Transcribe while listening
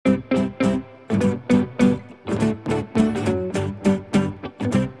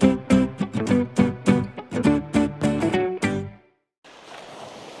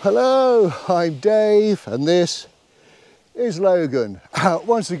Hello, I'm Dave and this is Logan, out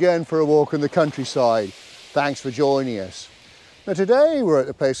once again for a walk in the countryside. Thanks for joining us. Now today we're at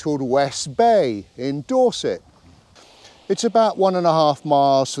a place called West Bay in Dorset. It's about 1.5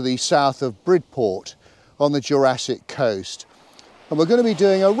 miles to the south of Bridport on the Jurassic coast. And we're going to be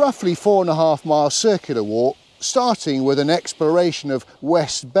doing a roughly 4.5 mile circular walk, starting with an exploration of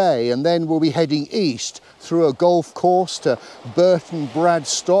West Bay, and then we'll be heading east through a golf course to Burton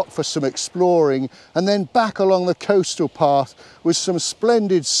Bradstock for some exploring, and then back along the coastal path with some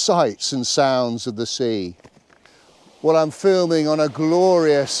splendid sights and sounds of the sea. Well, I'm filming on a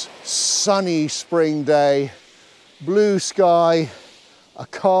glorious sunny spring day, blue sky, a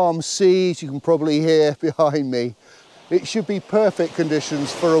calm sea, as you can probably hear behind me. It should be perfect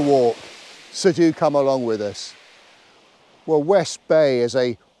conditions for a walk, so do come along with us. Well, West Bay is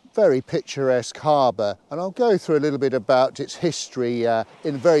a very picturesque harbour, and I'll go through a little bit about its history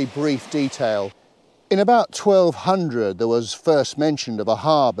in very brief detail. In about 1200 there was first mention of a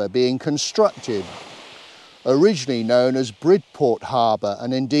harbour being constructed, originally known as Bridport Harbour,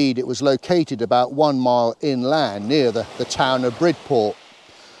 and indeed it was located about 1 mile inland near the town of Bridport.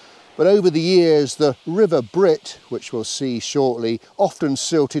 But over the years, the River Brit, which we'll see shortly, often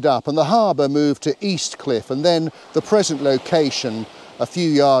silted up, and the harbour moved to East Cliff, and then the present location a few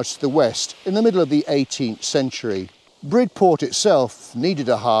yards to the west in the middle of the 18th century. Bridport itself needed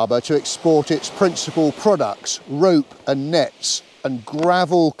a harbour to export its principal products. Rope and nets and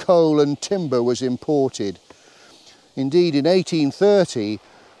gravel, coal and timber was imported. Indeed, in 1830,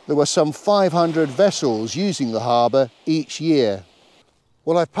 there were some 500 vessels using the harbour each year.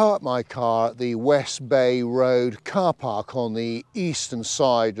 Well, I parked my car at the West Bay Road car park on the eastern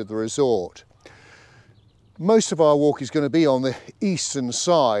side of the resort. Most of our walk is going to be on the eastern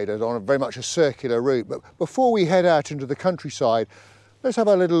side and on very much a circular route, but before we head out into the countryside, let's have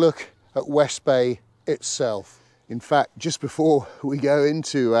a little look at West Bay itself. In fact, just before we go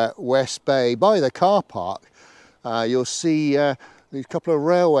into West Bay, by the car park, you'll see a couple of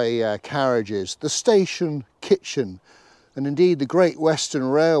railway carriages, the station kitchen. And indeed the Great Western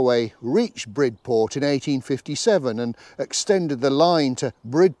Railway reached Bridport in 1857 and extended the line to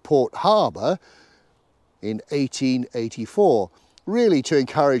Bridport Harbour in 1884, really to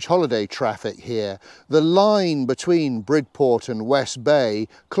encourage holiday traffic here. The line between Bridport and West Bay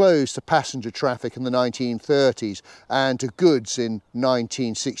closed to passenger traffic in the 1930s and to goods in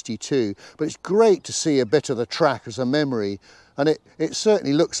 1962. But it's great to see a bit of the track as a memory, and it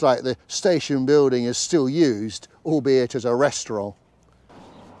certainly looks like the station building is still used, albeit as a restaurant.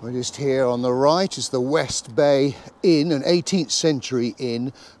 Well, just here on the right is the West Bay Inn, an 18th century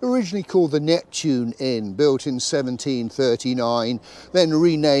inn, originally called the Neptune Inn, built in 1739, then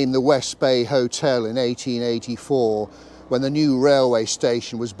renamed the West Bay Hotel in 1884, when the new railway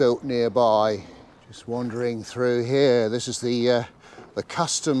station was built nearby. Just wandering through here, this is the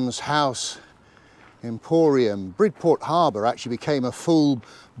Customs House Emporium. Bridport Harbour actually became a full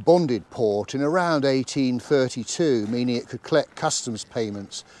bonded port in around 1832, meaning it could collect customs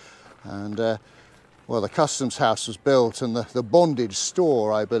payments. And well, the Customs House was built, and the bondage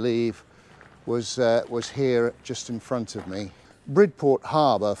store, I believe, was here just in front of me. Bridport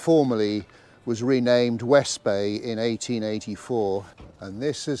Harbour formerly was renamed West Bay in 1884, and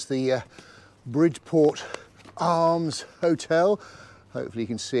this is the Bridport Arms Hotel. Hopefully you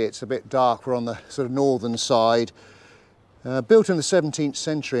can see it's a bit dark. We're on the sort of northern side. Built in the 17th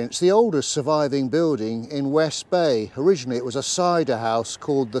century, and it's the oldest surviving building in West Bay. Originally it was a cider house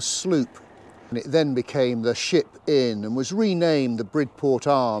called the Sloop, and it then became the Ship Inn and was renamed the Bridport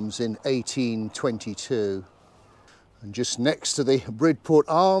Arms in 1822. And just next to the Bridport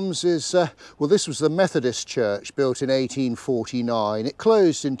Arms is, well, this was the Methodist Church, built in 1849. It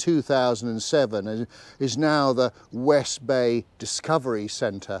closed in 2007 and is now the West Bay Discovery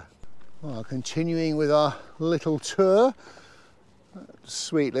Centre. Well, continuing with our little tour,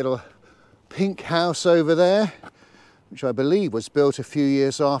 sweet little pink house over there, which I believe was built a few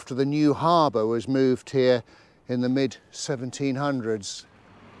years after the new harbour was moved here in the mid-1700s.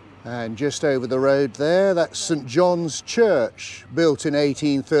 And just over the road there, that's St John's Church, built in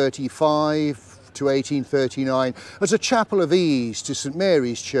 1835 to 1839 as a chapel of ease to St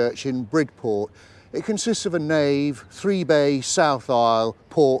Mary's Church in Bridport. It consists of a nave, 3-bay south aisle,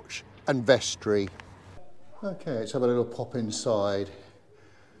 porch and vestry. Okay, let's have a little pop inside.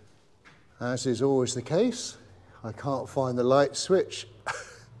 As is always the case, I can't find the light switch,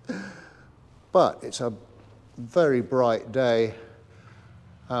 but it's a very bright day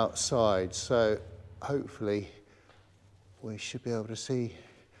outside, so hopefully we should be able to see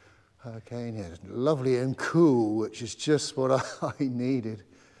okay in here. Lovely and cool, which is just what I needed.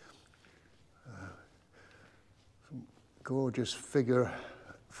 gorgeous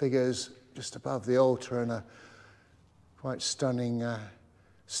figures just above the altar and a quite stunning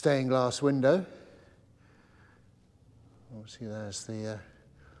stained glass window. Obviously there's the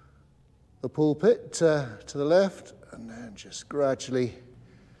pulpit to the left, and then just gradually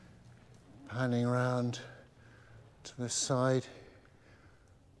panning around to this side.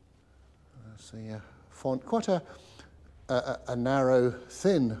 There's the font, quite a narrow,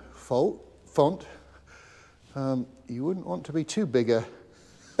 thin font. You wouldn't want to be too big a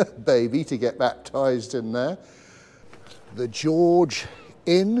baby to get baptised in there. The George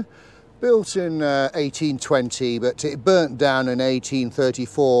Inn, built in 1820, but it burnt down in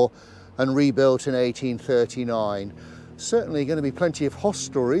 1834 and rebuilt in 1839. Certainly going to be plenty of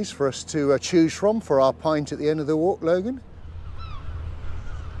hostelries for us to choose from for our pint at the end of the walk, Logan.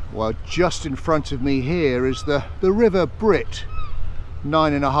 Well, just in front of me here is the River Brit,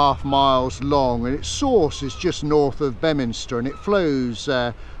 9.5 miles long, and its source is just north of Beminster, and it flows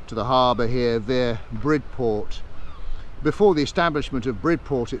to the harbour here via Bridport. Before the establishment of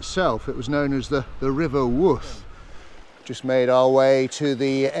Bridport itself, it was known as the River Wooth. Just made our way to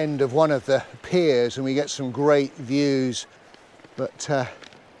the end of one of the piers, and we get some great views. But I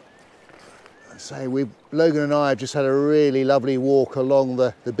say, Logan and I have just had a really lovely walk along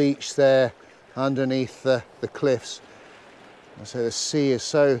the beach there, underneath the cliffs. I say the sea is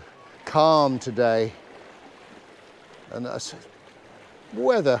so calm today, and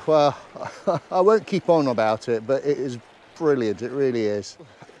weather, well, I won't keep on about it, but it is brilliant, it really is.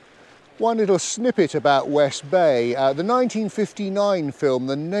 One little snippet about West Bay. The 1959 film,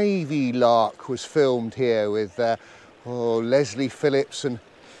 The Navy Lark, was filmed here with Leslie Phillips and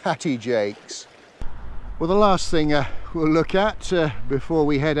Hattie Jakes. Well, the last thing we'll look at before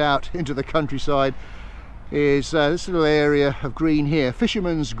we head out into the countryside is this little area of green here,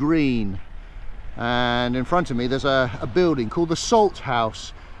 Fisherman's Green. And in front of me there's a building called the Salt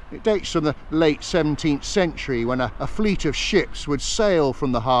House. It dates from the late 17th century, when a fleet of ships would sail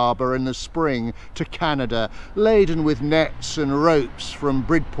from the harbour in the spring to Canada, laden with nets and ropes from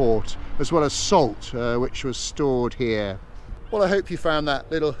Bridport, as well as salt, which was stored here. Well, I hope you found that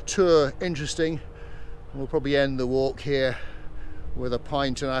little tour interesting. We'll probably end the walk here with a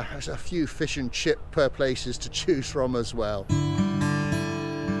pint and a few fish and chip places to choose from as well.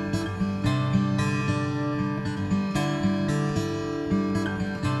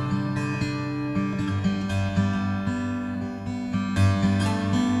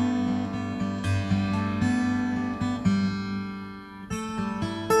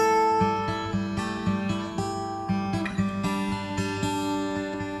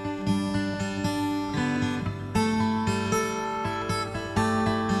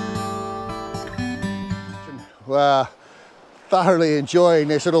 Well, thoroughly enjoying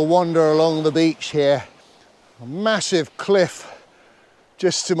this little wander along the beach here. A massive cliff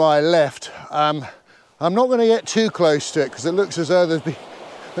just to my left. I'm not going to get too close to it because it looks as though there's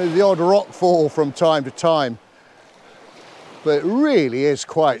the odd rock fall from time to time. But it really is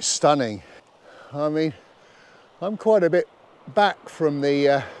quite stunning. I mean, I'm quite a bit back from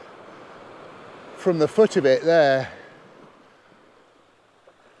the foot of it there.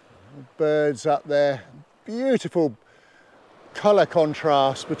 Birds up there. Beautiful colour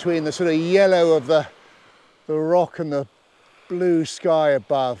contrast between the sort of yellow of the rock and the blue sky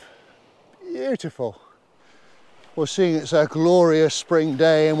above. Beautiful. We're seeing it's a glorious spring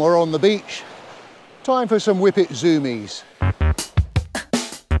day and we're on the beach. Time for some Whippet zoomies.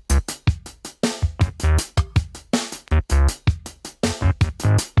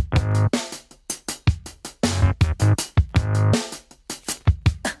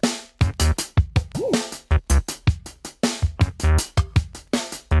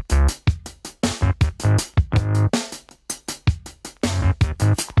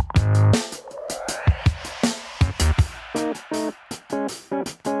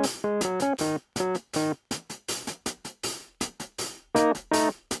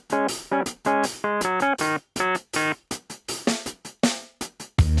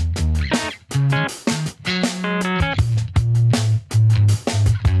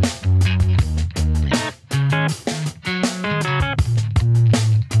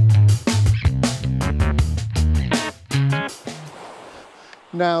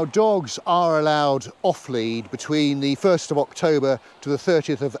 Now, dogs are allowed off-lead between the 1st of October to the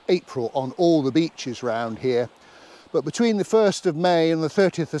 30th of April on all the beaches round here. But between the 1st of May and the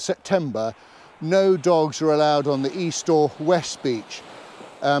 30th of September, no dogs are allowed on the East or West Beach.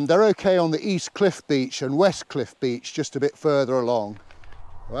 They're okay on the East Cliff Beach and West Cliff Beach, just a bit further along.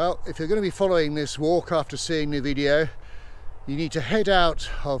 Well, if you're going to be following this walk after seeing the video, You need to head out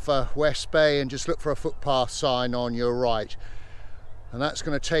of West Bay and just look for a footpath sign on your right, and that's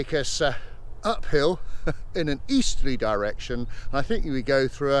going to take us uphill in an easterly direction, and I think we go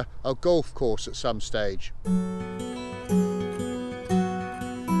through a golf course at some stage.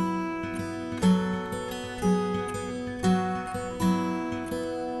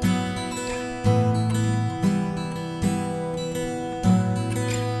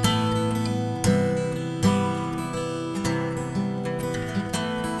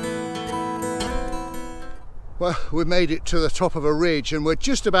 Well, we made it to the top of a ridge and we're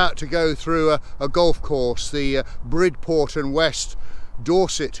just about to go through a golf course, the Bridport and West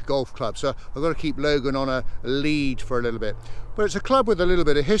Dorset Golf Club. So I've got to keep Logan on a lead for a little bit. But it's a club with a little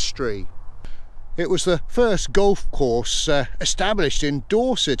bit of history. It was the first golf course established in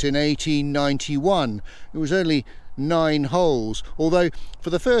Dorset in 1891. It was only 9 holes, although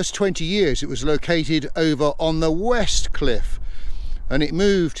for the first 20 years it was located over on the West Cliff. And it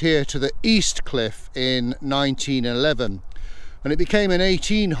moved here to the East Cliff in 1911, and it became an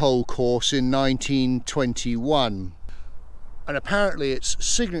 18-hole course in 1921. And apparently its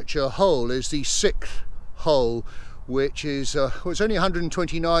signature hole is the 6th hole, which is well, it's only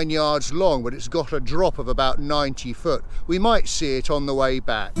 129 yards long, but it's got a drop of about 90 foot. We might see it on the way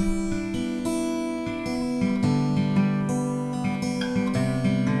back.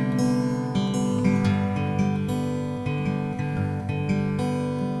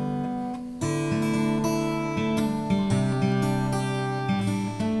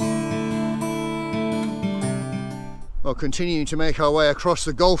 Well, continuing to make our way across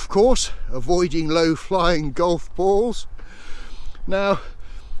the golf course, avoiding low-flying golf balls. Now,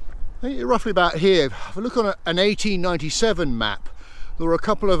 I think roughly about here, if I look on an 1897 map, there were a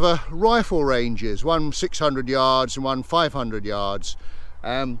couple of rifle ranges, one 600 yards and one 500 yards.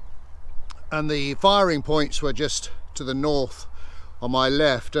 And the firing points were just to the north on my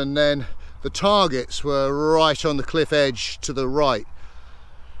left, and then the targets were right on the cliff edge to the right.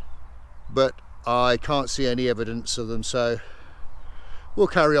 But I can't see any evidence of them, so we'll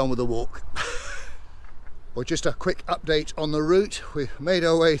carry on with the walk. Well, just a quick update on the route. We've made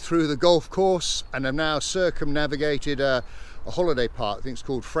our way through the golf course and have now circumnavigated a holiday park. I think it's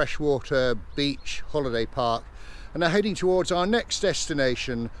called Freshwater Beach Holiday Park, and are heading towards our next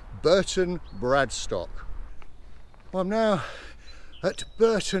destination, Burton Bradstock. Well, I'm now at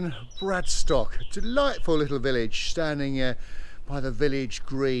Burton Bradstock, a delightful little village standing by the village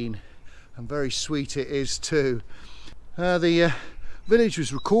green. And very sweet it is too. The village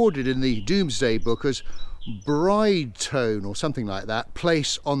was recorded in the Domesday Book as Bridetone or something like that,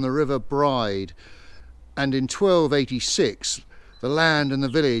 place on the River Bride. And in 1286 the land and the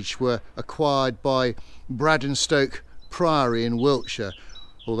village were acquired by Bradstock Priory in Wiltshire,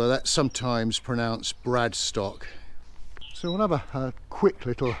 although that's sometimes pronounced Bradstock. So we'll have a quick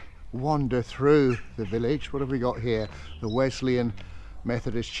little wander through the village. What have we got here? The Wesleyan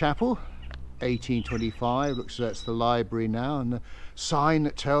Methodist Chapel, 1825, looks as though it's the library now, and the sign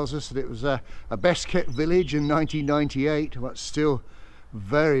that tells us that it was a best kept village in 1998, but still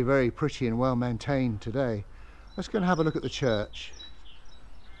very, very pretty and well maintained today. Let's go and have a look at the church.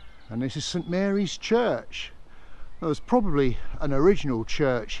 And this is St Mary's Church. There was probably an original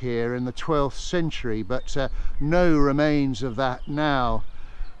church here in the 12th century, but no remains of that now.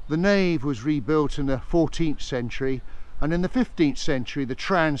 The nave was rebuilt in the 14th century, and in the 15th century the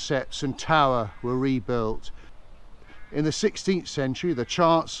transepts and tower were rebuilt. In the 16th century the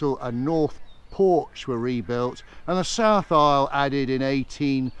chancel and north porch were rebuilt, and the south aisle added in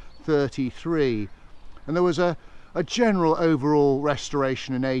 1833. And there was a general overall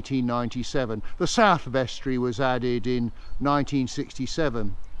restoration in 1897. The south vestry was added in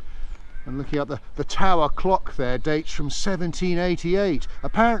 1967. And looking up the tower clock there dates from 1788.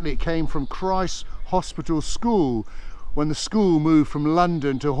 Apparently it came from Christ's Hospital School, when the school moved from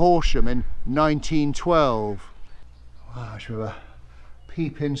London to Horsham in 1912. Wow, shall we have a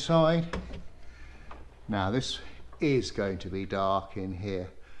peep inside? Now this is going to be dark in here,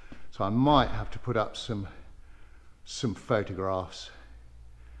 so I might have to put up some photographs.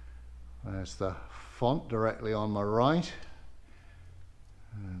 There's the font directly on my right,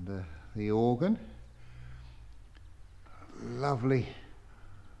 and the organ. Lovely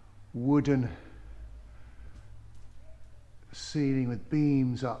wooden ceiling with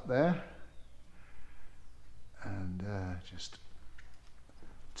beams up there, and just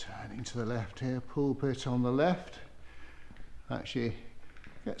turning to the left here, pulpit on the left. Actually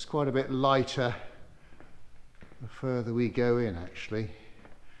gets quite a bit lighter the further we go in, actually.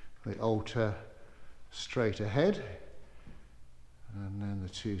 The altar straight ahead, and then the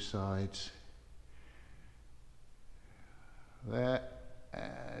two sides there,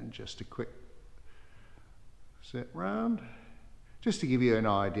 and just a quick sit round, just to give you an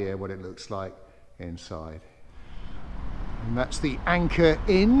idea what it looks like inside. And that's the Anchor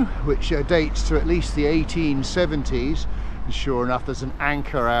Inn, which dates to at least the 1870s. And sure enough, there's an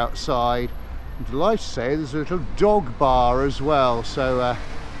anchor outside. I'm delighted to say there's a little dog bar as well, so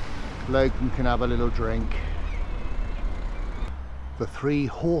Logan can have a little drink. The Three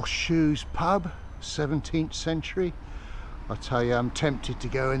Horseshoes pub, 17th century. I tell you, I'm tempted to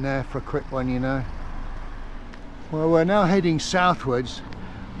go in there for a quick one, you know. Well, we're now heading southwards.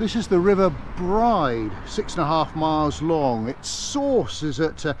 This is the River Bride, 6.5 miles long. Its source is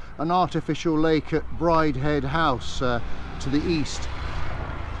at an artificial lake at Bridehead House to the east.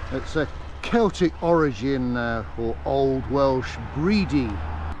 It's a Celtic origin, or Old Welsh breedy.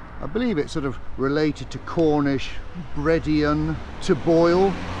 I believe it's sort of related to Cornish bredion, to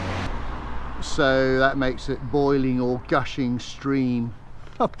boil. So that makes it boiling or gushing stream.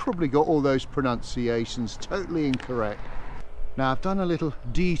 I've probably got all those pronunciations totally incorrect. Now I've done a little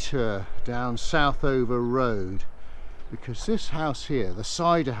detour down Southover Road because this house here, the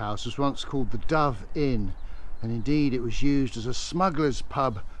cider house, was once called the Dove Inn, and indeed it was used as a smuggler's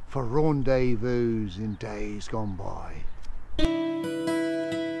pub for rendezvous in days gone by.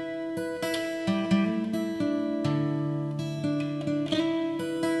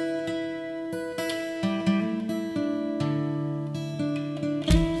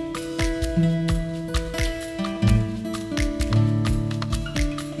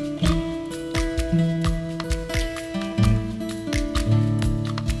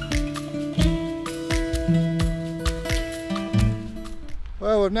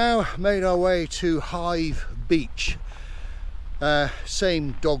 Well, we've now made our way to Hive Beach.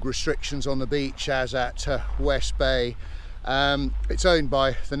 Same dog restrictions on the beach as at West Bay. It's owned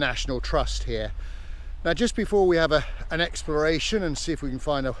by the National Trust here. Now, just before we have an exploration and see if we can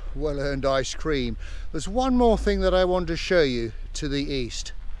find a well-earned ice cream, there's one more thing that I want to show you to the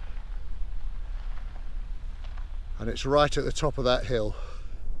east. And it's right at the top of that hill.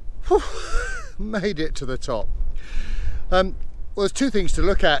 Whew, made it to the top. Well, there's two things to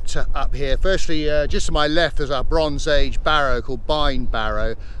look at up here. Firstly, just to my left, there's a Bronze Age barrow called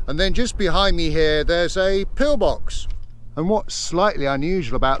Barrow, and then just behind me here, there's a pillbox. And what's slightly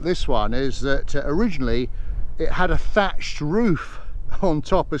unusual about this one is that originally it had a thatched roof on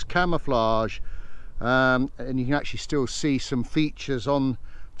top as camouflage, and you can actually still see some features on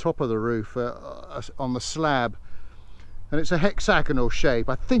top of the roof on the slab. And it's a hexagonal shape.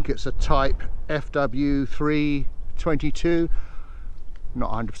 I think it's a type FW322.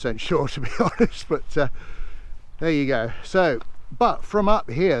 Not 100% sure, to be honest, but there you go. So, but from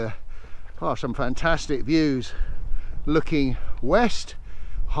up here are some fantastic views looking west.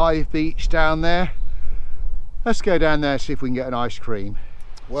 Hive Beach down there. Let's go down there and see if we can get an ice cream.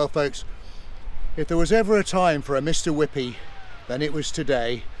 Well, folks, if there was ever a time for a Mr. Whippy, then it was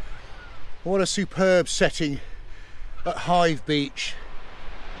today. What a superb setting at Hive Beach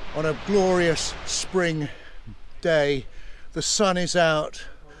on a glorious spring day. The sun is out,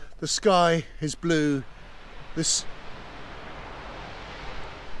 the sky is blue, the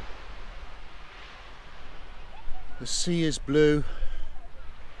sea is blue,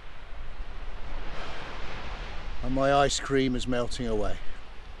 and my ice cream is melting away.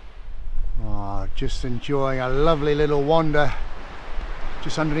 Oh, just enjoying a lovely little wander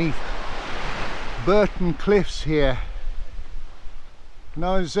just underneath Burton Cliffs here. And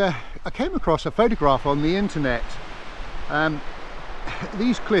I came across a photograph on the internet.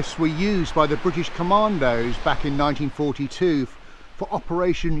 These cliffs were used by the British Commandos back in 1942 for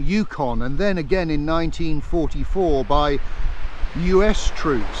Operation Yukon, and then again in 1944 by US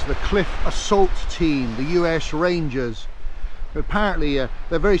troops, the Cliff Assault Team, the US Rangers. Apparently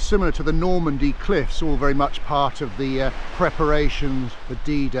they're very similar to the Normandy cliffs, all very much part of the preparations for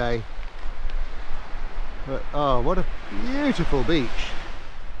D-Day. But oh, what a beautiful beach,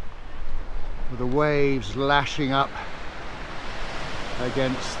 with the waves lashing up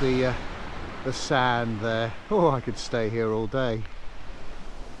against the sand there. Oh, I could stay here all day.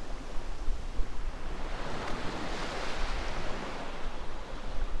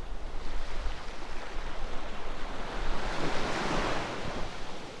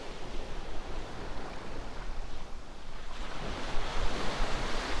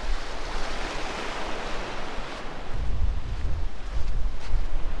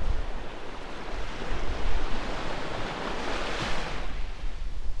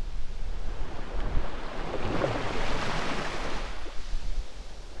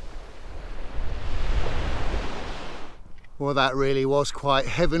 Well, that really was quite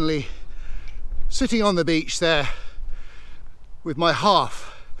heavenly. Sitting on the beach there, with my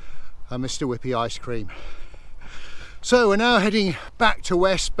half a Mr. Whippy ice cream. So we're now heading back to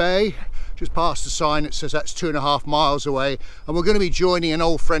West Bay, just past the sign that says that's 2.5 miles away, and we're going to be joining an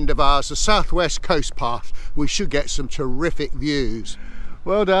old friend of ours, the Southwest Coast Path. We should get some terrific views.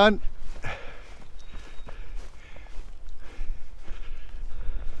 Well done.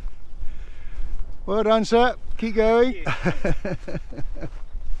 Well done, sir. Keep going.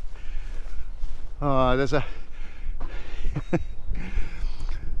 Oh, there's a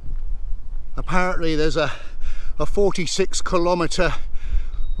apparently there's a 46-kilometre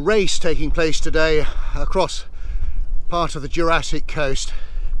race taking place today across part of the Jurassic coast.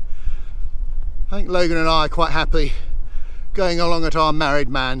 I think Logan and I are quite happy going along at our married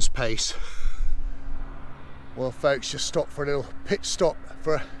man's pace. Well folks, just stopped for a little pit stop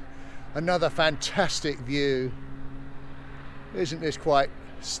for another fantastic view. Isn't this quite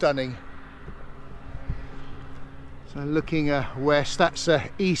stunning? So looking west, that's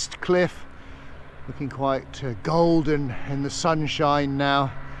East Cliff, looking quite golden in the sunshine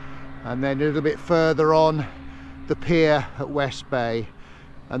now. And then a little bit further on, the pier at West Bay.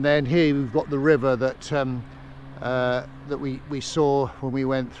 And then here we've got the river that that we saw when we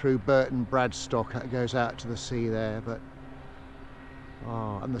went through Burton Bradstock. That goes out to the sea there. But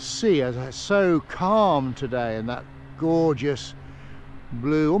oh, and the sea is so calm today, and that gorgeous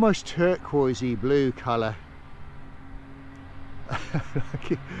blue, almost turquoisey blue colour.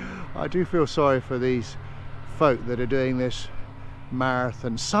 I do feel sorry for these folk that are doing this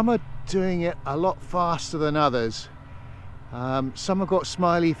marathon. Some are doing it a lot faster than others. Some have got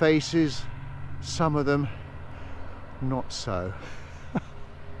smiley faces, some of them not so.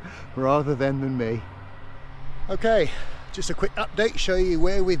 Rather them than me. Okay, just a quick update, show you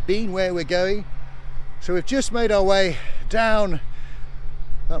where we've been, where we're going. So we've just made our way down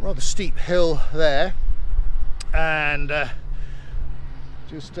that rather steep hill there, and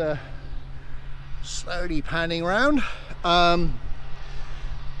just slowly panning around.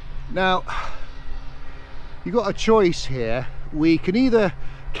 Now you've got a choice here. We can either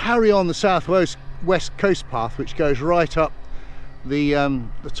carry on the Southwest Coast Path, which goes right up the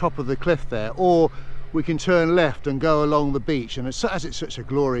top of the cliff there, or we can turn left and go along the beach. And as it's such a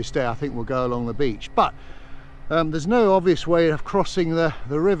glorious day, I think we'll go along the beach. But there's no obvious way of crossing the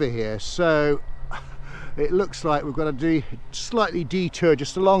river here, so it looks like we've got to do slightly detour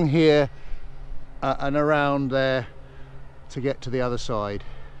just along here and around there to get to the other side.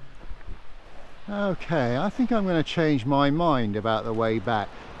 Okay, I think I'm going to change my mind about the way back.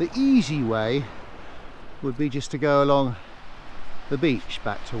 The easy way would be just to go along the beach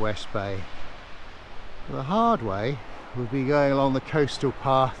back to West Bay. The hard way would be going along the coastal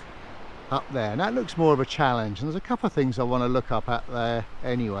path up there, and that looks more of a challenge, and there's a couple of things I want to look up at there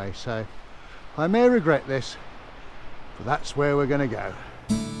anyway, so I may regret this, but that's where we're going to go.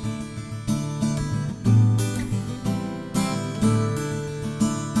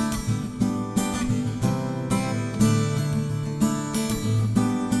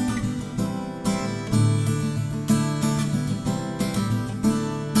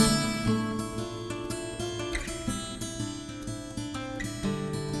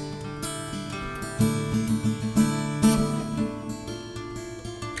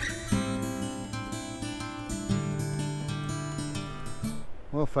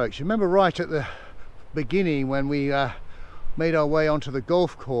 Well folks, you remember right at the beginning when we made our way onto the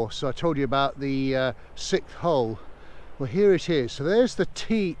golf course, so I told you about the 6th hole. Well, here it is. So there's the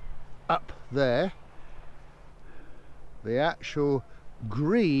tee up there, the actual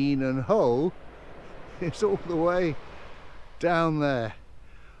green and hole is all the way down there.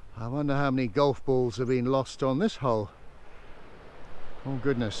 I wonder how many golf balls have been lost on this hole. Oh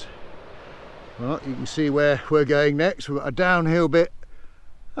goodness. Well, you can see where we're going next. We've got a downhill bit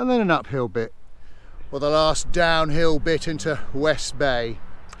and then an uphill bit. Well, the last downhill bit into West Bay.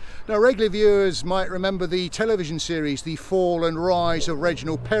 Now, regular viewers might remember the television series The Fall and Rise of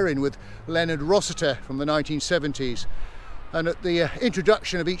Reginald Perrin with Leonard Rossiter from the 1970s. And at the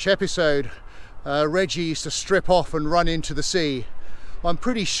introduction of each episode, Reggie used to strip off and run into the sea. I'm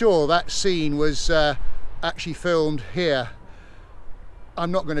pretty sure that scene was actually filmed here.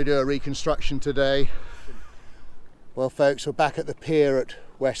 I'm not going to do a reconstruction today. Well folks, we're back at the pier at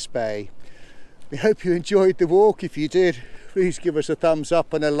West Bay. We hope you enjoyed the walk. If you did, please give us a thumbs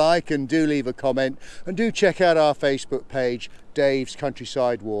up and a like, and do leave a comment, and do check out our Facebook page, Dave's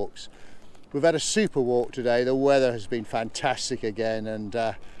Countryside Walks. We've had a super walk today. The weather has been fantastic again, and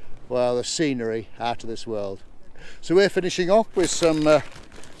well, the scenery out of this world. So we're finishing off with some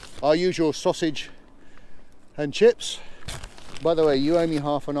our usual sausage and chips. By the way, you owe me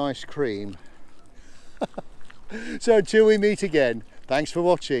half an ice cream. So until we meet again, thanks for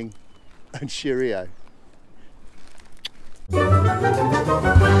watching and cheerio.